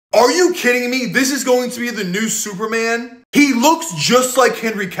Are you kidding me? This is going to be the new Superman? He looks just like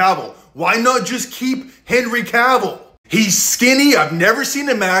Henry Cavill. Why not just keep Henry Cavill? He's skinny. I've never seen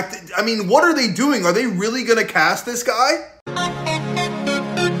him act. I mean, what are they doing? Are they really gonna cast this guy?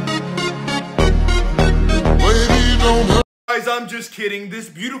 Guys, I'm just kidding. This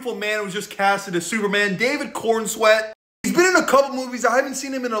beautiful man was just casted as Superman. David Cornsweet. He's been in a couple movies. I haven't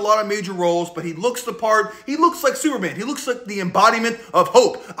seen him in a lot of major roles, but he looks the part. He looks like Superman. He looks like the embodiment of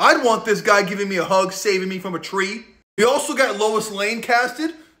hope. I'd want this guy giving me a hug, saving me from a tree. We also got Lois Lane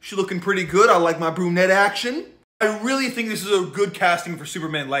casted. She's looking pretty good. I like my brunette action. I really think this is a good casting for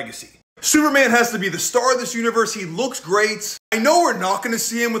Superman Legacy. Superman has to be the star of this universe. He looks great. I know we're not going to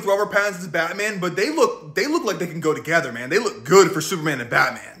see him with Robert Pattinson's Batman, but they look like they can go together, man. They look good for Superman and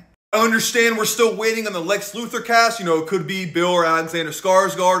Batman. I understand we're still waiting on the Lex Luthor cast. You know, it could be Bill or Alexander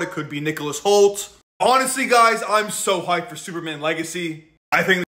Skarsgård. It could be Nicholas Hoult. Honestly, guys, I'm so hyped for Superman Legacy. I think